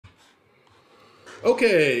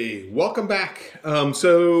Okay, welcome back.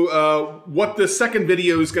 What this second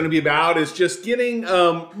video is going to be about is just getting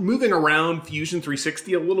moving around Fusion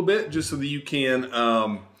 360 a little bit, just so that you can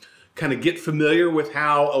kind of get familiar with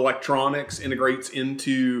how electronics integrates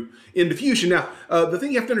into Fusion. Now, the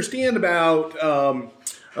thing you have to understand about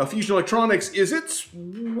Fusion electronics is it's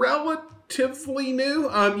relatively new.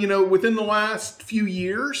 Within the last few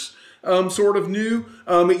years. Sort of new.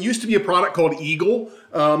 It used to be a product called Eagle.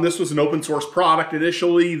 This was an open source product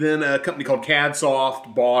initially. Then a company called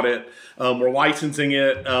CADsoft bought it. We're licensing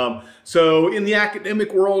it. So in the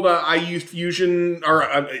academic world, I used Fusion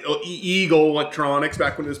or Eagle Electronics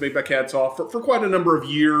back when it was made by CADsoft for quite a number of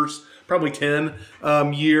years. Probably 10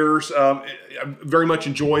 years. I very much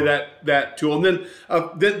enjoy that tool. And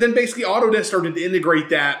then basically Autodesk started to integrate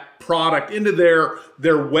that product into their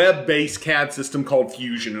web-based CAD system called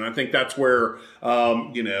Fusion, and I think that's where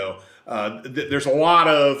there's a lot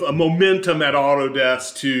of momentum at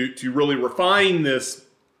Autodesk to really refine this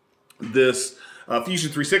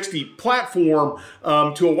Fusion 360 platform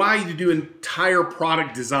to allow you to do entire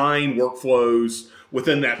product design workflows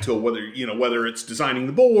within that tool, whether it's designing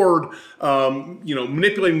the board,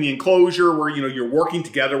 manipulating the enclosure where you're working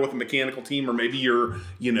together with a mechanical team, or maybe you're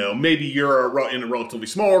in a relatively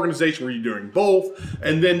small organization where you're doing both,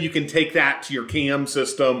 and then you can take that to your CAM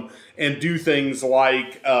system and do things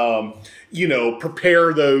like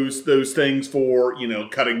prepare those things for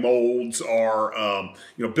cutting molds, or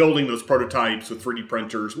building those prototypes with 3D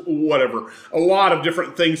printers, whatever. A lot of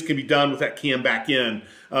different things can be done with that CAM back end.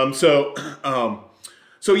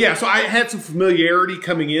 So I had some familiarity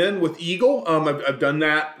coming in with Eagle. I've done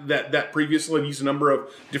that previously. I've used a number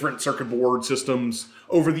of different circuit board systems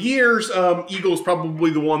over the years. Eagle is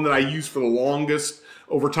probably the one that I used for the longest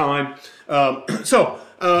over time. What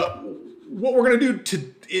we're going to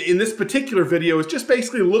do in this particular video is just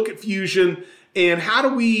basically look at Fusion and how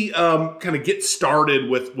do we kind of get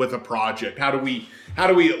started with a project. How do we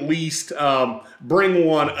at least bring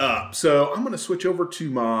one up? So I'm going to switch over to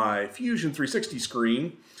my Fusion 360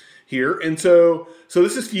 screen here. And so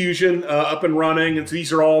this is Fusion up and running. And so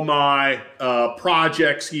these are all my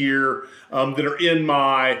projects here that are in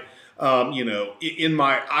my in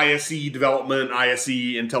my ISE development.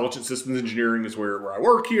 ISE, Intelligent Systems Engineering, is where I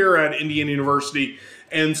work here at Indiana University.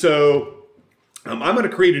 And so I'm going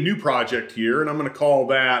to create a new project here, and I'm going to call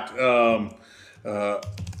that, we'll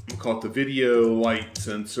call it the video light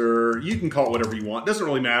sensor. You can call it whatever you want. Doesn't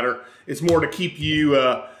really matter. It's more to keep you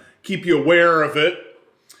aware of it.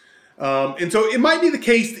 And so it might be the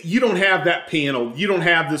case that you don't have that panel. You don't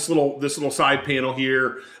have this little side panel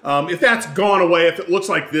here. If that's gone away, if it looks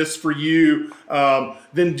like this for you,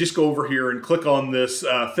 then just go over here and click on this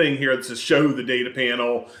thing here that says show the data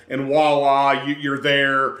panel, and voila, you're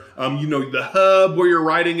there. The hub where you're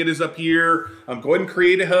writing it is up here. Go ahead and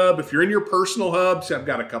create a hub. If you're in your personal hub, see, I've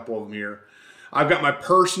got a couple of them here. I've got my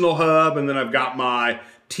personal hub, and then I've got my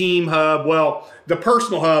team hub. Well, the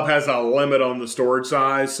personal hub has a limit on the storage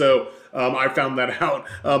size, so I found that out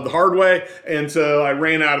the hard way, and so I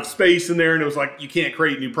ran out of space in there, and it was like, you can't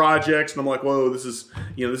create new projects, and I'm like, whoa, this is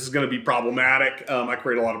going to be problematic. I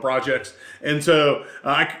create a lot of projects, and so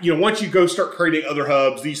once you go start creating other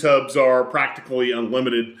hubs, these hubs are practically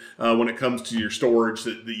unlimited when it comes to your storage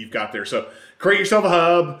that you've got there. So create yourself a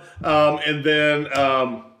hub, and then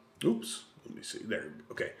oops, let me see there.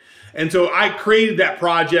 Okay. And so I created that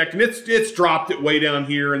project, and it's dropped it way down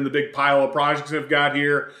here in the big pile of projects I've got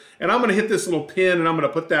here. And I'm going to hit this little pin, and I'm going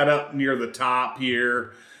to put that up near the top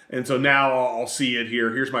here. And so now I'll see it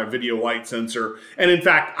here. Here's my video light sensor. And in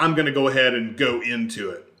fact, I'm going to go ahead and go into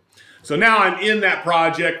it. So now I'm in that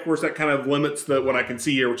project. Of course, that kind of limits what I can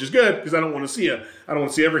see here, which is good because I don't want to see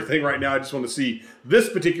everything right now. I just want to see this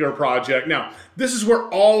particular project. Now, this is where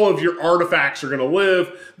all of your artifacts are going to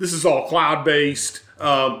live. This is all cloud-based.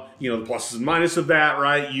 The pluses and minuses of that,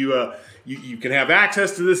 right? You can have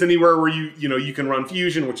access to this anywhere where you can run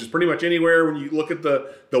Fusion, which is pretty much anywhere when you look at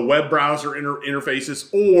the web browser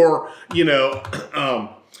interfaces, or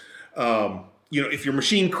if your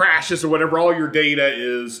machine crashes or whatever, all your data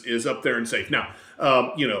is up there and safe. Now,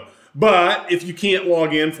 but if you can't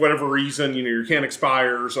log in for whatever reason, your CAN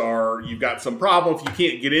expires, or you've got some problem, if you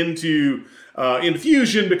can't get into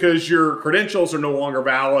Fusion because your credentials are no longer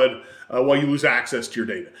valid, well, you lose access to your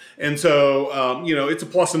data. And so, it's a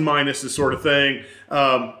plus and minus, this sort of thing.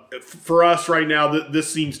 For us right now,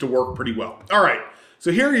 this seems to work pretty well. All right.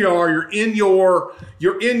 So here you are, you're in your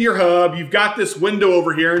hub, you've got this window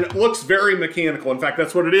over here, and it looks very mechanical. In fact,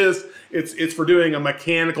 that's what it is. It's for doing a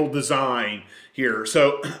mechanical design here.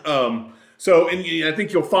 So, and I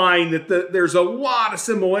think you'll find that there's a lot of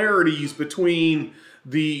similarities between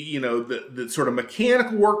the sort of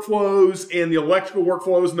mechanical workflows and the electrical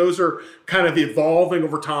workflows, and those are kind of evolving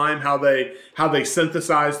over time, how they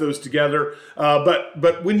synthesize those together.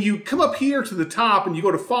 But when you come up here to the top and you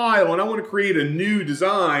go to File, and I want to create a new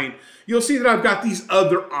design, you'll see that I've got these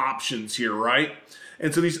other options here, right?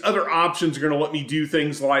 And so these other options are going to let me do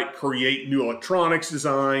things like create new electronics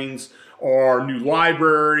designs or new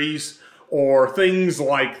libraries or things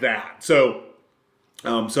like that. So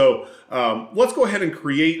let's go ahead and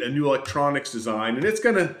create a new electronics design, and it's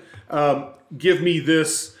going to give me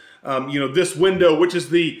this, this window, which is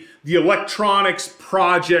the electronics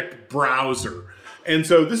project browser. And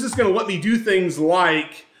so this is going to let me do things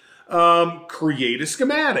like create a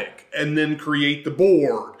schematic and then create the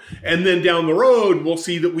board. And then down the road, we'll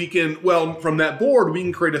see that we can, well, from that board, we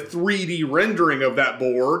can create a 3D rendering of that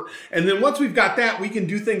board. And then once we've got that, we can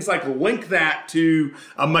do things like link that to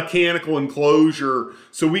a mechanical enclosure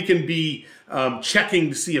so we can be checking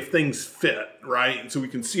to see if things fit, right? And so we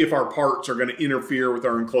can see if our parts are going to interfere with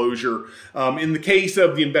our enclosure. In the case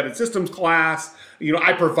of the embedded systems class,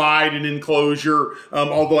 I provide an enclosure,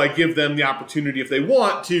 although I give them the opportunity if they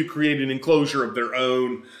want to create an enclosure of their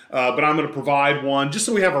own. But I'm going to provide one just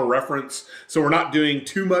so we have a reference, so we're not doing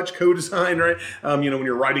too much co-design, right? When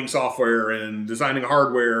you're writing software and designing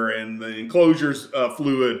hardware and the enclosure's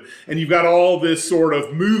fluid, and you've got all this sort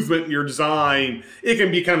of movement in your design, it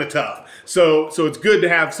can be kind of tough. So it's good to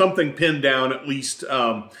have something pinned down at least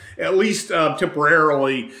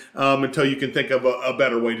temporarily until you can think of a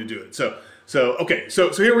better way to do it. Okay, so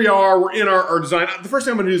here we are. We're in our design. The first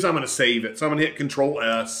thing I'm going to do is I'm going to save it. So I'm going to hit Control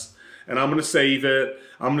S, and I'm going to save it.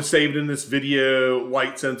 I'm going to save it in this video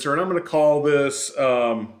light sensor, and I'm going to call this.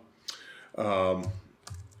 I'm going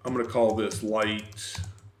to call this light.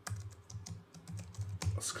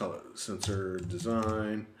 Let's call it sensor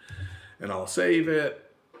design, and I'll save it.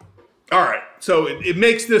 All right, so it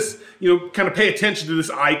makes this, kind of pay attention to this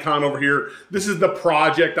icon over here. This is the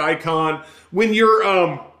project icon. When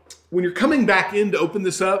you're coming back in to open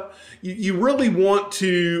this up, you really want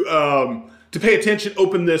to pay attention,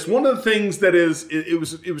 open this. One of the things that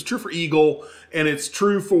it was true for Eagle, and it's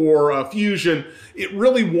true for Fusion, it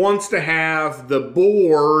really wants to have the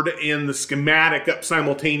board and the schematic up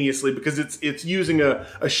simultaneously because it's using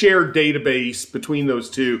a shared database between those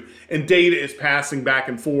two, and data is passing back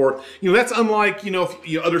and forth. That's unlike,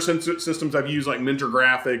 other systems I've used like Mentor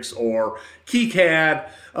Graphics or KiCad.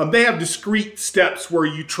 They have discrete steps where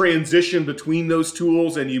you transition between those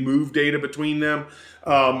tools and you move data between them.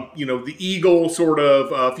 The Eagle sort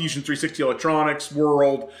of Fusion 360 electronics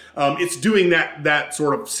world, it's doing that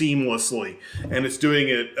sort of seamlessly, and it's doing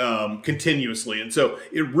it continuously. And so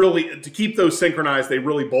it really, to keep those synchronized, they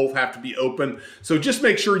really both have to be open. So just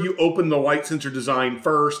make sure you open the light sensor design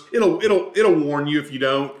first. It'll warn you if you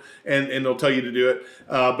don't, and it'll tell you to do it.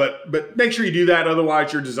 But make sure you do that,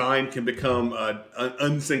 otherwise your design can become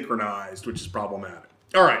unsynchronized, which is problematic.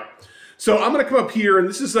 All right. So I'm going to come up here, and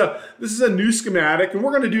this is a new schematic, and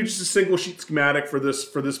we're going to do just a single sheet schematic for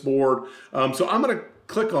this board. So I'm going to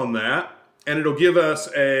click on that, and it'll give us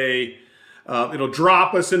it'll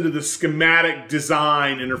drop us into the schematic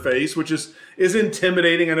design interface, which is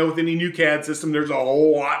intimidating. I know with any new CAD system, there's a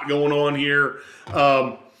whole lot going on here.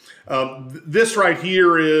 This right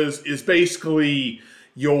here is basically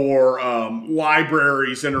your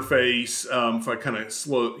libraries interface. If I kind of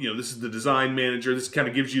slow, this is the design manager. This kind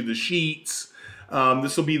of gives you the sheets.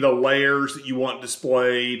 This will be the layers that you want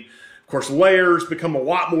displayed. Of course, layers become a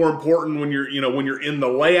lot more important when you're in the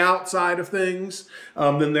layout side of things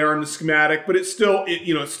than they are in the schematic. But it's still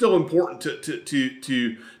it's still important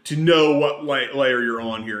to know what layer you're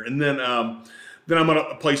on here. And then I'm going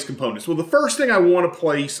to place components. Well, the first thing I want to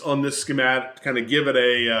place on this schematic to kind of give it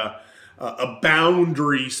a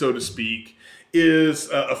boundary, so to speak, is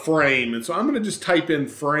a frame. And so I'm going to just type in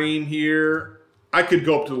frame here. I could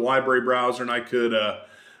go up to the library browser and I could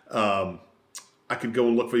go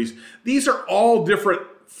and look for these. These are all different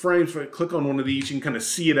frames. If I click on one of these, you can kind of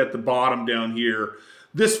see it at the bottom down here.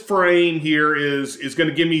 This frame here is going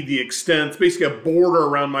to give me the extent, basically a border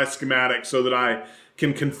around my schematic so that I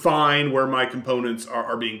can confine where my components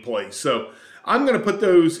are being placed. So I'm going to put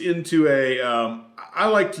those into I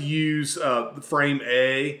like to use the frame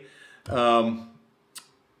A,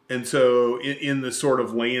 and so in the sort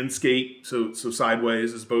of landscape, so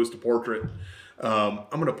sideways as opposed to portrait. I'm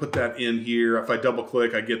going to put that in here. If I double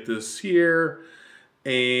click, I get this here,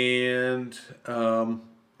 and I'm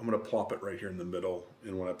going to plop it right here in the middle.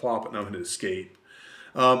 And when I plop it, now I'm going to escape.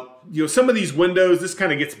 Some of these windows, this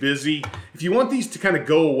kind of gets busy. If you want these to kind of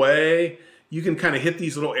go away, you can kind of hit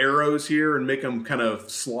these little arrows here and make them kind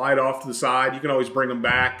of slide off to the side. You can always bring them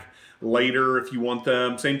back later if you want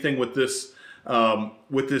them. Same thing with this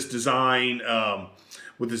design.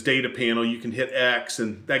 With this data panel, you can hit X,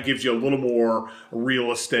 and that gives you a little more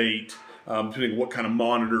real estate, depending on what kind of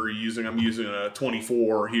monitor you're using. I'm using a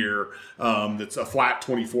 24 here. That's a flat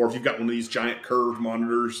 24. If you've got one of these giant curved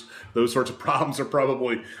monitors, those sorts of problems are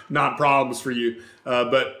probably not problems for you.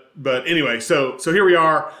 But anyway, so here we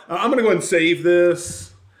are. I'm going to go ahead and save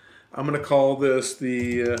this. I'm going to call this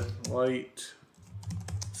the light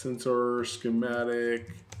sensor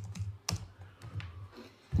schematic.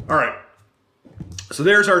 All right. So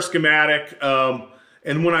there's our schematic.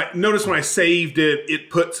 And when I saved it, it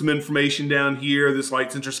put some information down here, this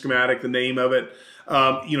light sensor schematic, the name of it.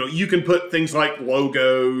 You can put things like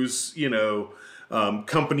logos,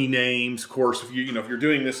 company names. Of course, if you're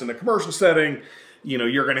doing this in a commercial setting,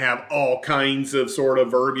 you're going to have all kinds of sort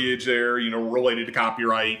of verbiage there, related to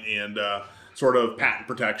copyright and sort of patent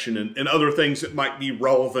protection and other things that might be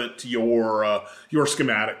relevant to your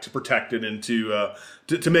schematic to protect it and to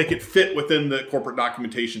make it fit within the corporate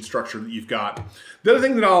documentation structure that you've got. The other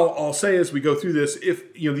thing that I'll say as we go through this,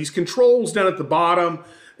 if these controls down at the bottom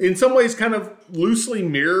in some ways kind of loosely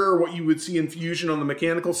mirror what you would see in Fusion on the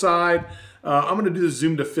mechanical side. I'm going to do the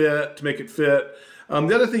zoom to fit to make it fit.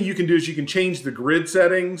 The other thing you can do is you can change the grid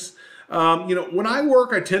settings. When I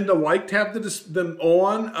work, I tend to like to have them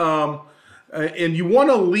on. And you want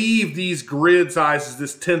to leave these grid sizes,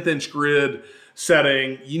 this 1/10 inch grid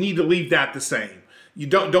setting, you need to leave that the same. You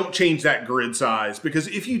don't change that grid size, because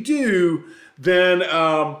if you do, then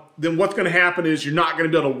what's going to happen is you're not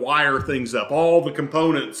going to be able to wire things up. All the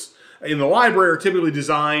components in the library are typically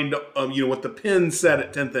designed, with the pin set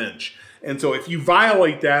at 1/10 inch. And so if you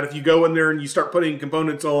violate that, if you go in there and you start putting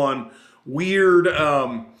components on weird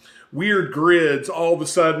grids, all of a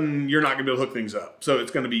sudden you're not going to be able to hook things up. So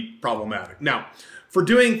it's going to be problematic. Now, for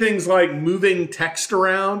doing things like moving text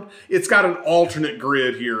around, it's got an alternate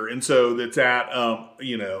grid here, and so that's at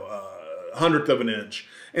 1/100th of an inch.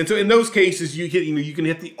 And so in those cases, you can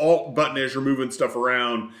hit the Alt button as you're moving stuff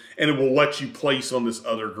around, and it will let you place on this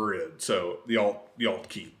other grid. So the Alt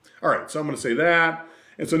key. All right, so I'm going to say that,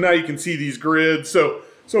 and so now you can see these grids. So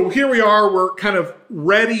here we are. We're kind of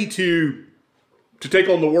ready to take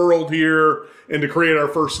on the world here and to create our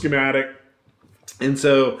first schematic. And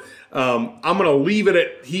so I'm going to leave it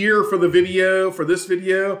at here for this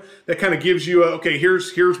video. That kind of gives you okay,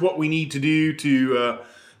 here's what we need to do to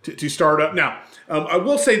start up. Now, I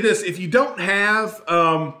will say this: if you don't have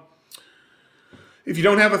a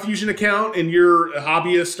Fusion account and you're a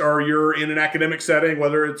hobbyist or you're in an academic setting,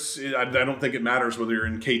 whether it's, I don't think it matters whether you're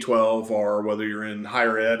in K-12 or whether you're in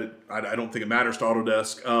higher ed, I don't think it matters to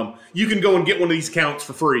Autodesk. You can go and get one of these accounts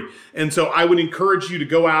for free. And so I would encourage you to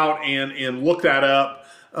go out and look that up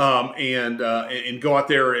and go out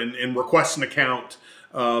there and request an account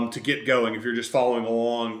to get going if you're just following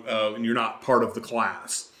along and you're not part of the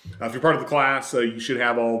class. If you're part of the class, you should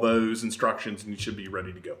have all those instructions and you should be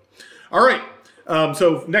ready to go. All right.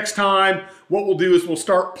 So next time, what we'll do is we'll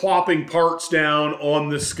start plopping parts down on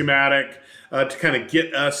this schematic to kind of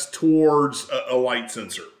get us towards a light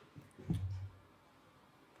sensor.